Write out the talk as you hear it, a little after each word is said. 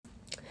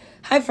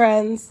Hi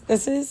friends,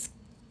 this is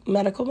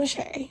Medical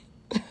Miche.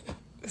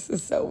 This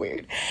is so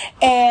weird.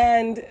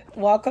 And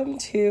welcome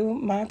to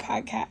my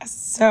podcast.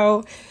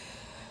 So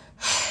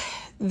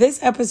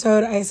this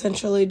episode, I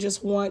essentially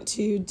just want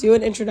to do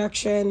an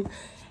introduction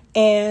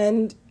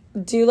and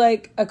do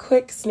like a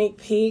quick sneak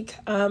peek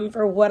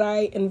for what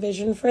I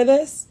envision for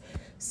this.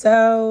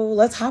 So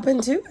let's hop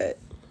into it.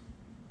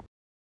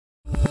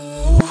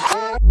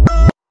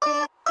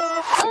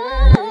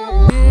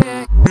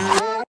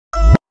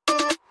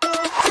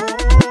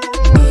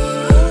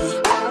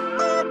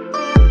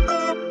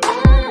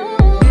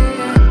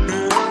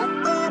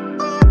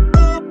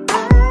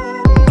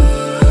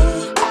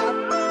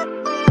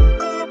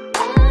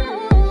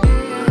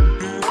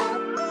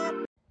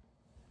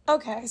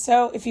 Okay,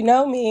 so if you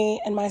know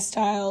me and my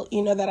style,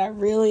 you know that I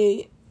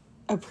really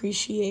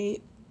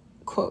appreciate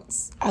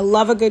quotes. I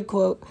love a good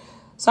quote.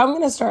 So I'm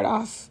going to start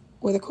off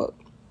with a quote.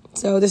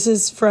 So this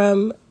is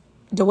from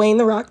Dwayne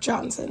 "The Rock"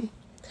 Johnson.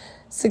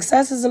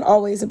 Success isn't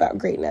always about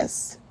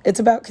greatness. It's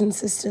about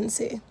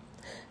consistency.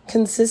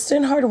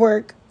 Consistent hard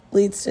work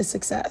leads to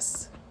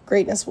success.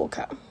 Greatness will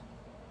come.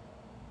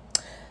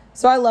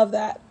 So I love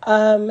that.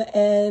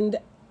 And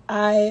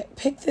I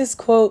picked this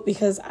quote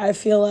because I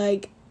feel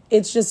like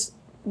it's just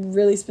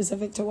really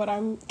specific to what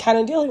I'm kind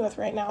of dealing with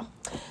right now.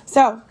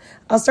 So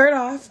I'll start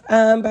off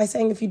by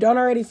saying, if you don't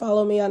already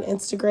follow me on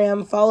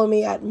Instagram, follow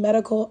me at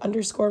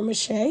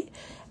medical_Miche,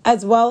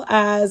 as well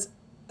as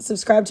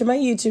subscribe to my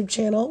YouTube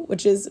channel,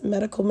 which is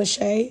Medical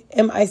Miche,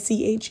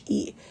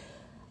 Miche.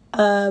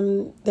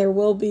 There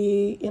will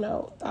be,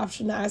 the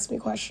option to ask me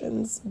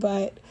questions,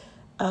 but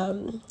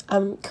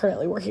I'm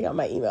currently working on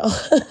my email.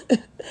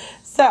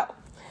 So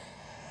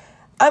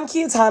I'm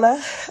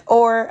Kiatana,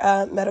 or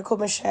Medical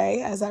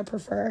Miche, as I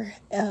prefer,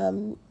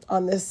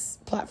 on this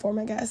platform,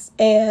 I guess.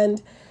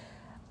 And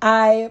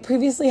I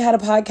previously had a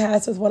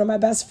podcast with one of my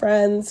best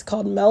friends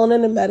called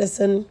Melanin and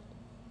Medicine,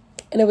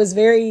 and it was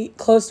very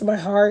close to my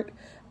heart.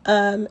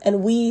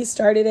 And we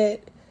started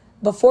it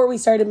before we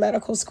started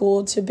medical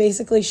school to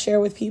basically share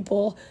with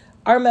people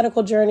our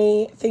medical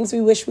journey, things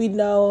we wish we'd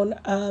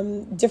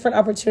known, different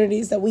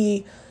opportunities that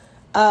we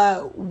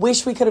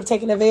wish we could have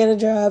taken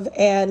advantage of,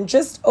 and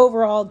just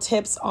overall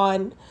tips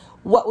on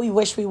what we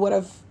wish we would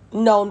have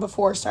known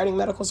before starting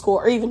medical school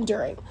or even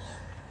during.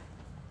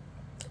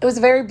 It was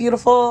a very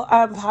beautiful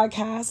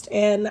podcast,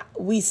 and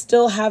we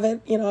still have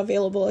it,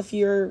 available if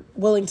you're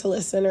willing to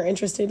listen or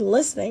interested in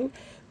listening.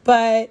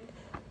 But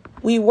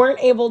we weren't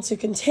able to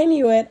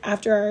continue it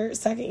after our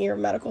second year of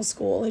medical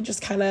school. It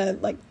just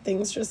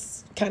things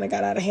just kind of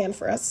got out of hand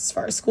for us as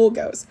far as school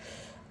goes.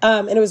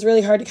 And it was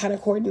really hard to kind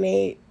of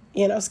coordinate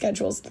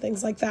schedules and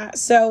things like that.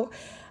 So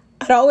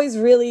I'd always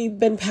really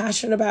been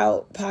passionate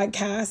about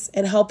podcasts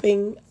and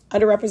helping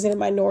underrepresented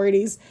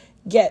minorities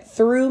get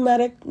through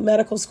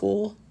medical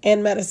school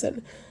and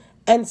medicine.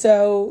 And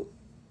so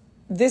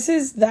this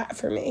is that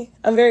for me.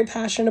 I'm very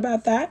passionate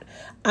about that.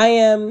 I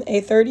am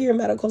a third-year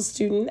medical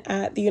student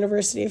at the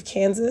University of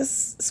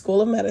Kansas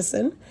School of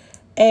Medicine.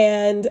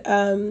 And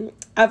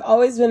I've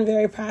always been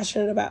very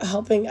passionate about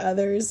helping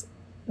others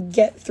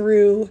get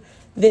through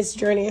this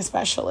journey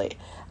especially.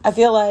 I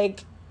feel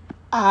like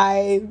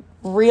I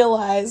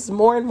realize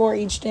more and more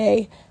each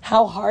day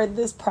how hard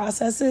this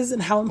process is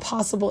and how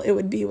impossible it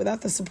would be without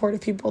the support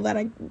of people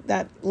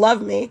that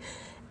love me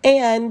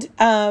and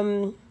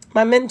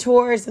my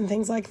mentors and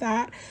things like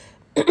that.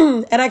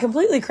 And I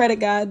completely credit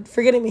God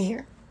for getting me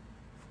here.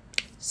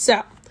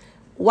 So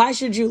why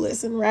should you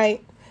listen,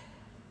 right?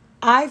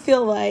 I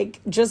feel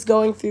like just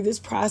going through this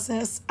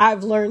process,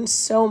 I've learned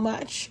so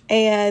much.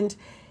 And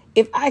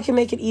if I can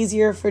make it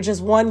easier for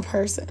just one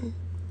person,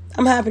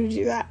 I'm happy to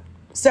do that.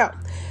 So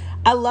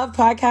I love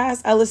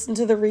podcasts. I listen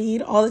to The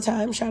Read all the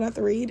time. Shout out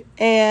The Read.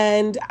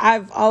 And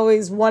I've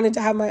always wanted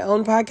to have my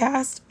own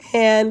podcast.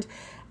 And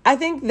I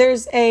think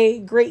there's a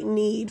great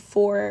need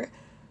for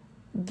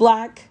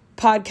Black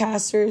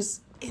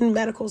podcasters in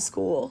medical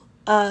school,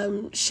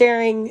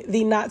 sharing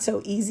the not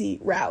so easy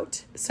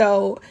route.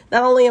 So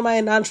not only am I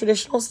a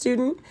non-traditional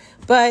student,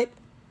 but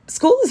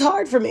school is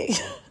hard for me.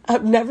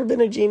 I've never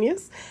been a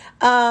genius.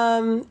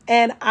 And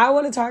I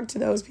want to talk to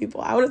those people.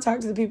 I want to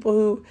talk to the people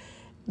who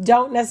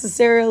don't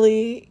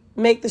necessarily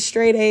make the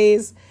straight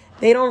A's.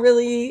 They don't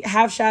really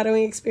have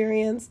shadowing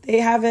experience. They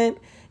haven't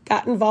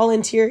gotten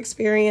volunteer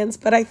experience.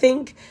 But I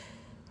think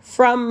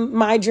from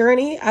my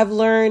journey, I've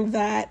learned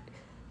that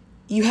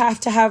you have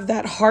to have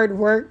that hard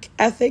work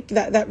ethic,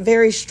 that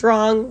very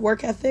strong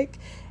work ethic.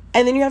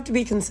 And then you have to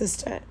be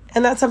consistent.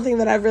 And that's something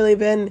that I've really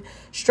been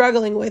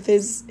struggling with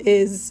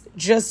is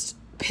just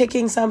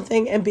picking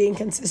something and being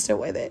consistent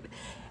with it.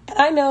 And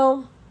I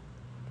know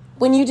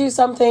when you do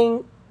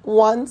something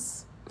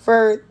once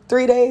for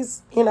 3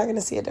 days, you're not going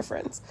to see a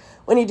difference.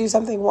 When you do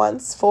something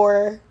once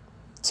for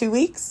 2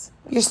 weeks,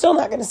 you're still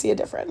not going to see a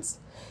difference.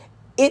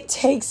 It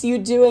takes you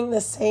doing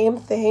the same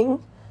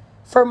thing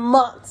for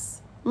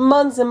months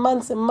and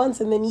months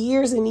and then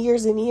years and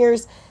years and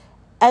years.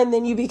 And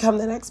then you become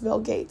the next Bill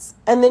Gates.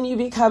 And then you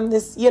become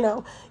this,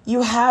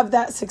 you have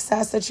that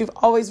success that you've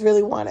always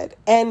really wanted.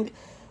 And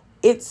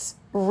it's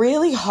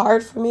really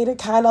hard for me to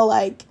kind of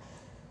like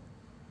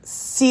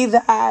see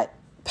that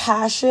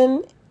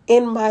passion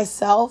in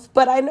myself,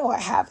 but I know I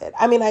have it.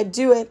 I mean, I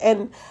do it,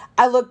 and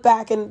I look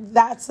back, and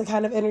that's the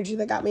kind of energy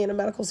that got me into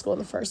medical school in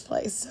the first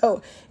place.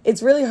 So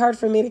it's really hard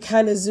for me to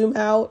kind of zoom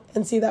out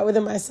and see that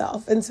within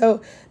myself. And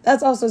so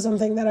that's also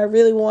something that I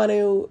really want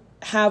to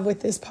have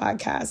with this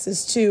podcast,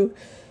 is to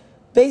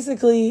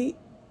basically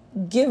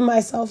give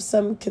myself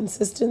some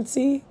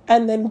consistency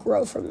and then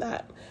grow from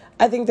that.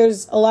 I think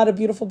there's a lot of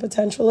beautiful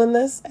potential in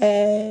this,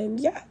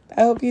 and yeah,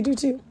 I hope you do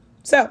too.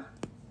 So,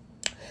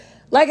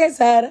 like I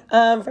said,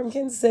 I'm from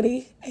Kansas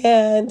City,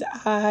 and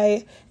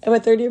I am a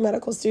third-year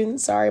medical student.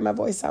 Sorry, my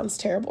voice sounds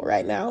terrible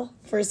right now.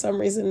 For some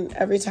reason,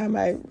 every time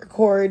I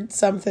record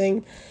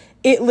something,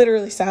 it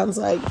literally sounds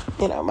like,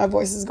 my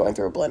voice is going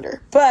through a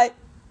blender. But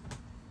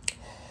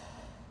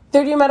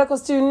third-year medical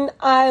student,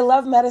 I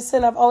love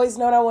medicine. I've always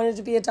known I wanted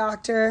to be a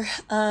doctor,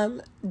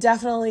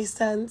 definitely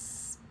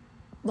since,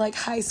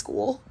 high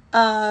school.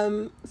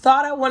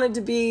 Thought I wanted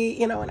to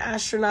be, an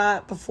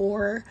astronaut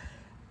before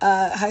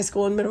high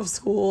school and middle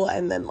school,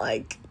 and then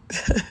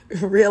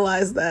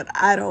realized that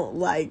I don't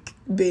like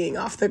being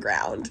off the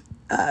ground.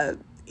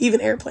 Even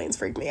airplanes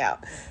freak me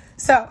out.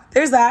 So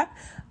there's that.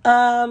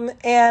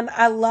 And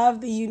I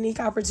love the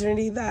unique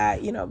opportunity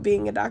that,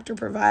 being a doctor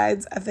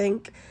provides. I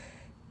think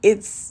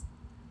it's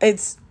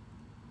like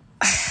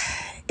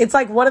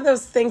one of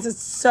those things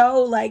that's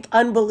so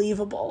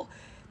unbelievable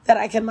that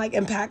I can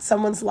impact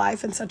someone's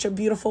life in such a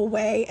beautiful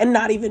way and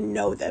not even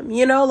know them,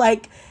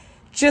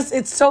 just,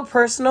 it's so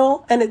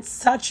personal, and it's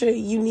such a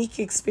unique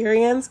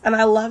experience, and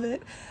I love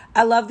it.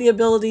 I love the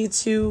ability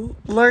to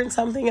learn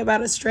something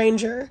about a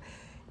stranger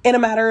in a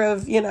matter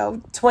of,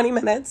 20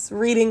 minutes,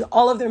 reading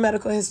all of their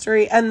medical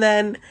history, and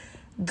then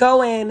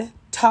go in,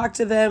 talk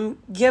to them,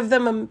 give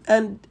them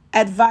an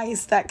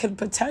advice that could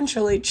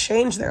potentially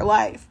change their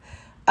life,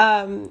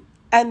 and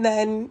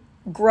then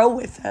grow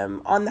with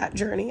them on that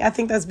journey. I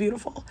think that's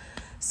beautiful.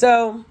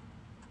 So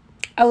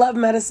I love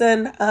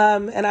medicine,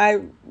 and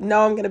I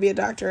know I'm going to be a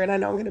doctor, and I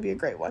know I'm going to be a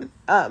great one.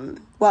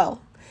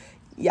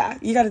 Yeah,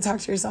 you got to talk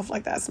to yourself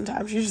like that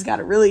sometimes. You just got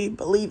to really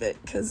believe it,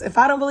 because if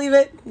I don't believe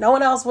it, no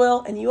one else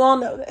will, and you all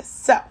know this.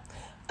 So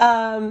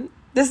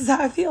this is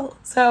how I feel.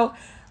 So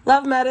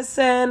love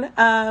medicine.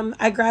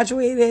 I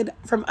graduated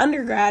from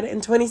undergrad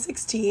in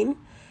 2016,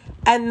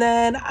 and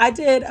then I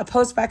did a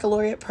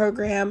post-baccalaureate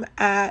program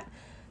at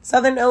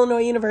Southern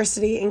Illinois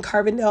University in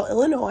Carbondale,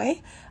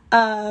 Illinois.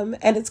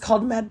 And it's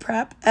called Med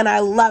Prep, and I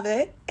love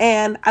it.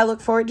 And I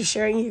look forward to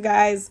sharing you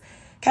guys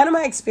kind of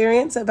my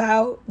experience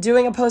about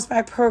doing a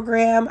post-bac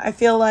program. I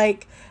feel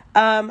like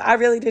I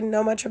really didn't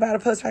know much about a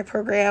post-bac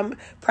program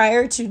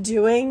prior to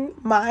doing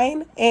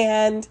mine,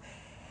 and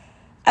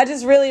I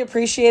just really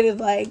appreciated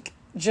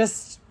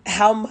just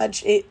how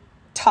much it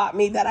taught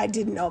me that I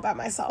didn't know about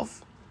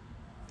myself.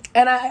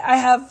 And I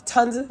have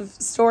tons of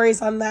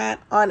stories on that,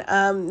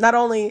 on not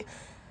only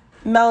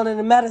Melanin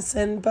and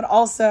Medicine, but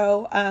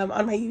also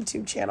on my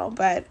YouTube channel.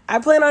 But I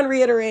plan on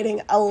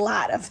reiterating a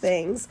lot of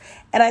things,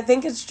 and I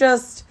think it's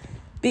just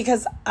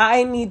because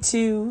I need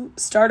to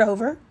start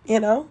over,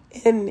 in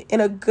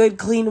a good,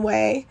 clean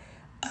way,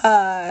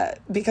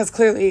 because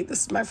clearly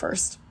this is my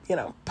first,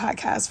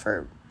 podcast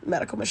for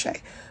Medical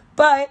Miche.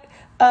 But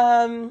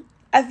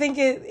I think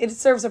it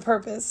serves a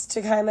purpose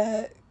to kind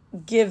of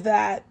give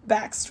that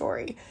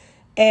backstory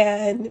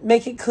and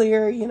make it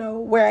clear,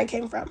 where I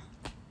came from.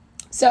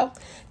 So,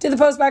 did the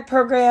post-bac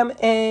program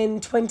in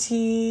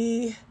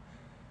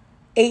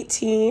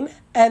 2018,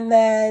 and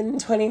then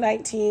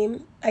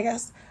 2019, I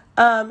guess.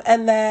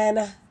 And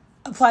then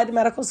applied to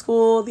medical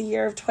school the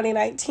year of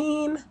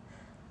 2019.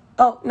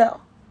 Oh,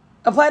 no.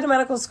 Applied to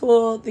medical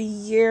school the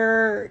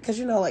year, because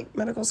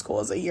medical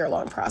school is a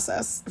year-long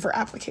process for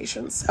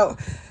applications. So,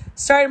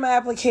 started my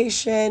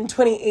application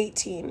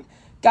 2018,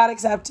 got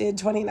accepted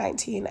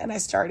 2019, and I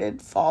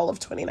started fall of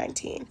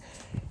 2019.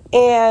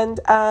 And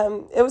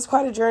it was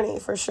quite a journey,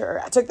 for sure.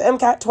 I took the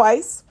MCAT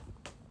twice,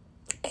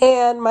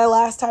 and my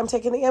last time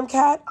taking the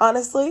MCAT,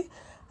 honestly,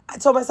 I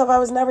told myself I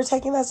was never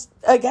taking this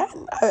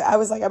again. I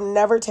was like, I'm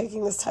never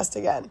taking this test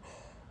again.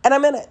 And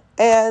I'm in it.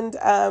 And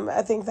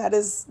I think that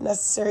is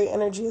necessary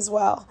energy as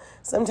well.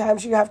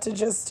 Sometimes you have to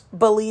just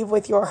believe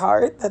with your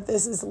heart that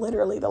this is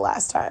literally the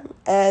last time.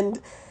 And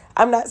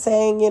I'm not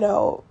saying,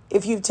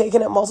 if you've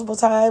taken it multiple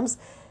times,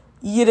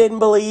 you didn't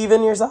believe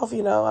in yourself,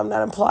 I'm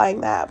not implying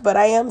that, but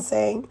I am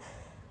saying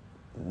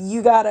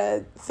you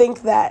gotta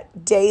think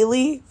that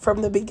daily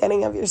from the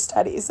beginning of your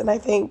studies. And I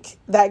think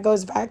that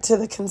goes back to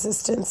the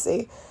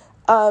consistency,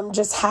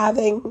 just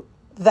having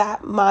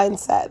that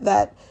mindset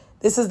that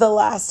this is the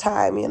last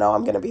time, I'm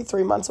going to be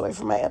 3 months away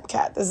from my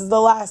MCAT. This is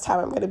the last time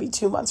I'm going to be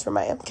 2 months from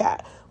my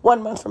MCAT,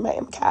 1 month from my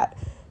MCAT.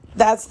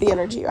 That's the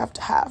energy you have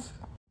to have.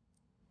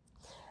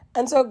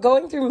 And so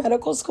going through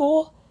medical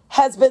school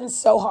has been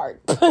so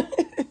hard.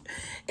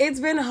 It's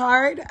been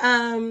hard,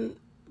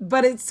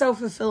 but it's so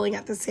fulfilling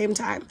at the same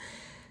time.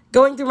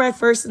 Going through my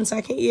first and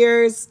second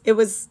years, it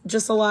was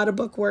just a lot of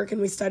book work, and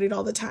we studied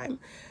all the time.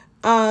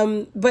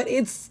 But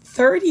it's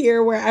third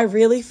year where I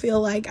really feel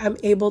like I'm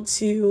able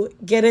to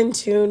get in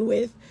tune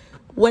with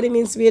what it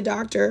means to be a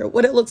doctor,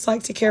 what it looks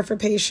like to care for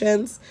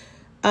patients,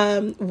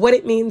 what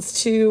it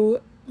means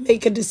to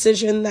make a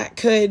decision that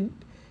could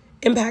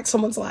impact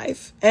someone's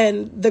life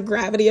and the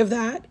gravity of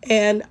that,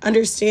 and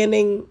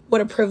understanding what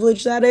a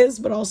privilege that is,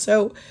 but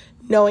also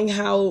knowing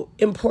how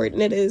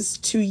important it is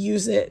to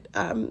use it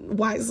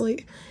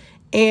wisely.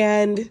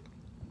 And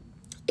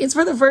it's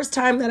for the first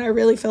time that I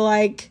really feel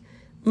like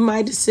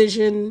my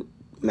decision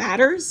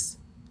matters,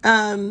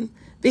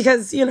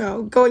 because,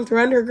 going through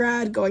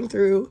undergrad, going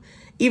through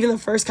even the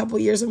first couple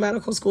of years of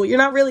medical school, you're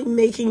not really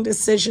making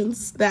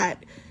decisions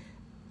that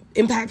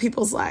impact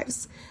people's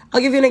lives.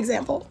 I'll give you an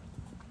example.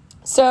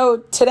 So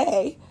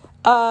today,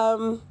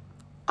 I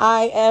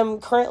am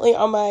currently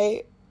on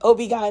my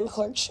OB-GYN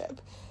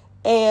clerkship.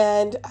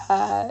 And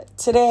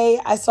today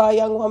I saw a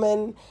young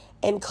woman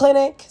in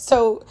clinic.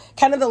 So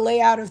kind of the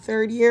layout of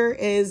third year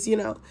is,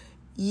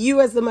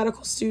 you as the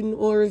medical student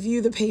will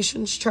review the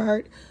patient's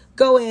chart,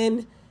 go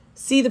in,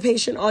 see the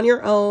patient on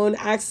your own,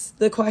 ask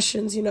the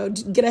questions,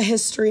 get a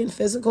history and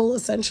physical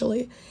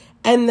essentially.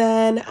 And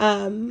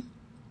then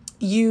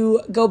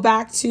you go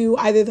back to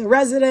either the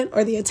resident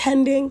or the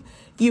attending.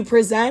 You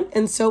present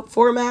in SOAP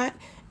format.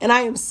 And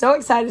I am so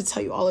excited to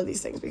tell you all of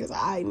these things because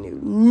I knew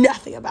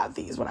nothing about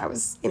these when I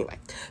was, anyway.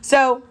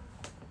 So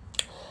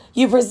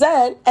you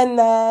present, and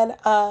then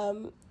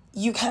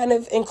you kind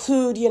of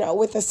include,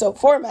 with the SOAP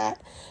format,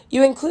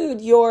 you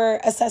include your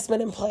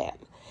assessment and plan.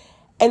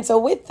 And so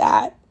with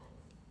that,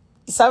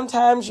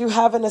 sometimes you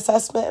have an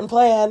assessment and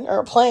plan, or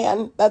a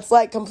plan that's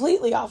like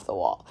completely off the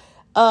wall.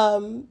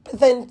 But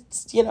then,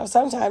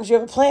 sometimes you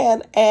have a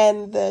plan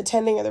and the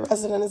attending or the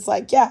resident is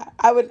like, yeah,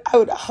 I would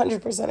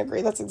 100%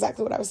 agree. That's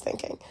exactly what I was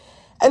thinking.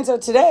 And so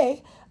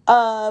today,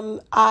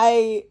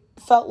 I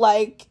felt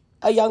like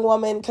a young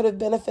woman could have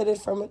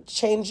benefited from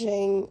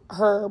changing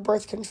her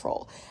birth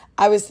control.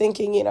 I was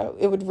thinking,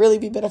 it would really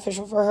be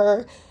beneficial for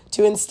her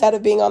to, instead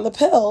of being on the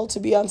pill, to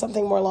be on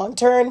something more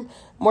long-term,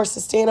 more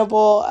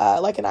sustainable,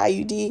 like an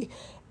IUD.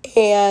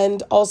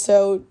 And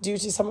also due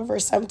to some of her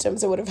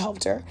symptoms, it would have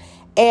helped her.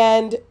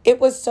 And it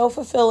was so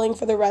fulfilling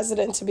for the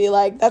resident to be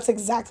like, that's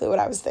exactly what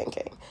I was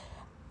thinking.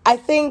 I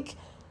think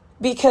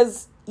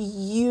because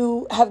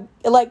you have,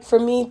 like, for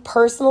me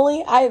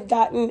personally, I have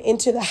gotten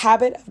into the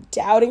habit of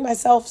doubting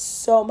myself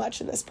so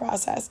much in this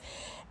process.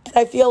 And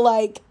I feel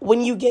like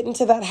when you get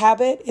into that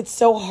habit, it's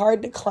so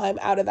hard to climb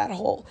out of that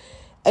hole.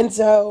 And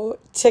so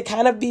to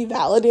kind of be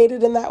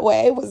validated in that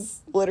way was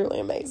literally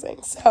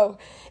amazing. So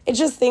it's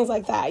just things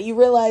like that. You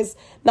realize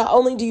not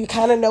only do you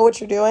kind of know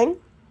what you're doing,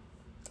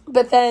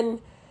 but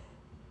then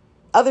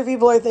other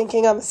people are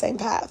thinking on the same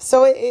path.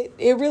 So it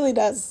really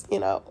does,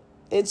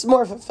 it's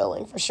more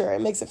fulfilling for sure.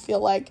 It makes it feel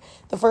like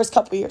the first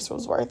couple years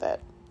was worth it.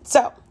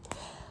 So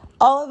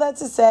all of that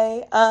to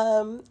say,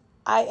 I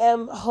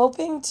am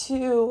hoping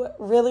to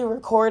really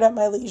record at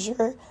my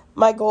leisure.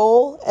 My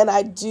goal, and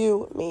I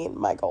do mean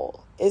my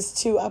goal, is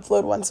to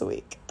upload once a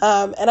week.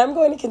 And I'm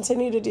going to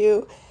continue to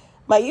do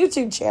my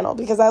YouTube channel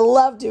because I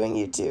love doing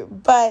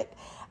YouTube. But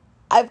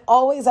I've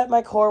always at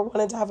my core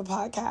wanted to have a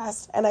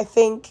podcast, and I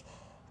think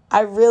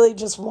I really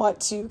just want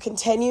to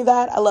continue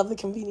that. I love the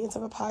convenience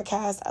of a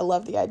podcast. I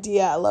love the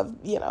idea. I love,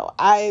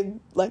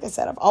 like I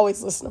said, I've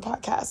always listened to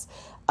podcasts.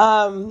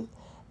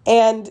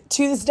 And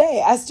to this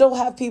day, I still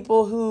have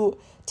people who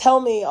tell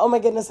me, oh my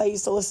goodness, I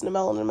used to listen to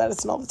Melanin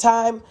Medicine all the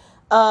time.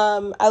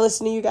 I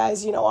listen to you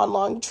guys, on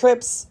long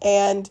trips,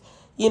 and,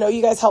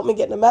 you guys helped me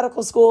get into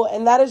medical school,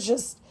 and that is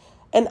just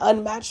an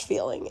unmatched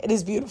feeling. It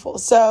is beautiful.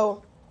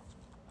 So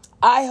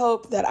I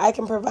hope that I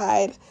can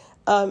provide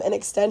an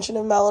extension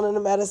of Melanin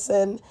and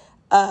Medicine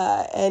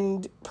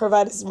and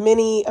provide as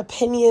many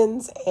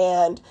opinions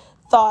and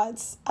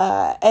thoughts.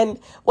 And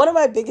one of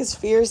my biggest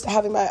fears to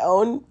having my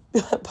own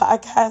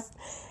podcast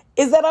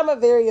is that I'm a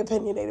very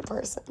opinionated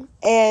person.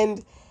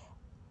 And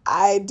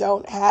I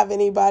don't have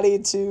anybody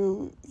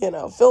to,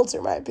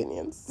 filter my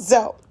opinions.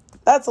 So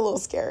that's a little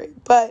scary.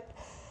 But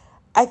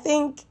I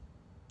think,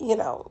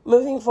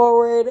 moving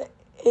forward,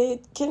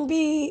 it can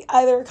be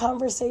either a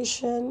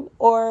conversation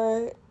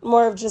or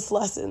more of just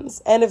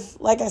lessons. And if,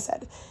 like I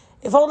said,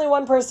 if only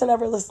one person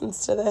ever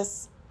listens to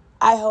this,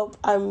 I hope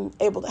I'm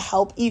able to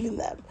help even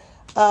them.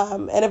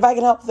 And if I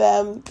can help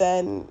them,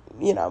 then,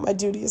 my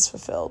duty is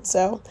fulfilled.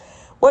 So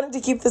wanted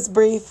to keep this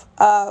brief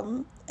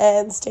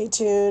and stay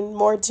tuned.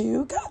 More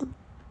to come.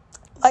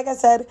 Like I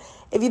said,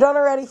 if you don't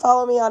already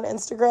follow me on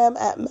Instagram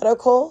at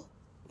medical_Miche.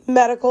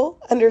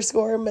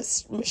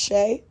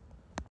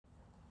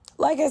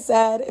 Like I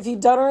said, if you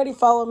don't already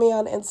follow me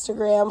on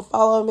Instagram,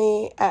 follow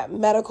me at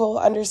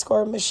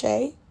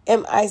medical_Miche,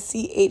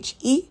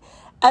 Miche,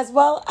 as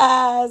well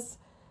as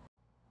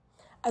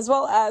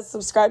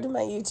subscribe to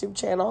my YouTube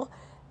channel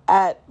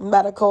at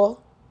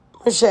medical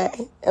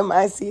Miche,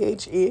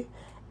 Miche.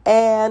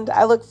 And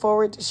I look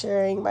forward to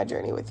sharing my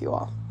journey with you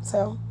all.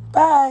 So,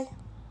 bye.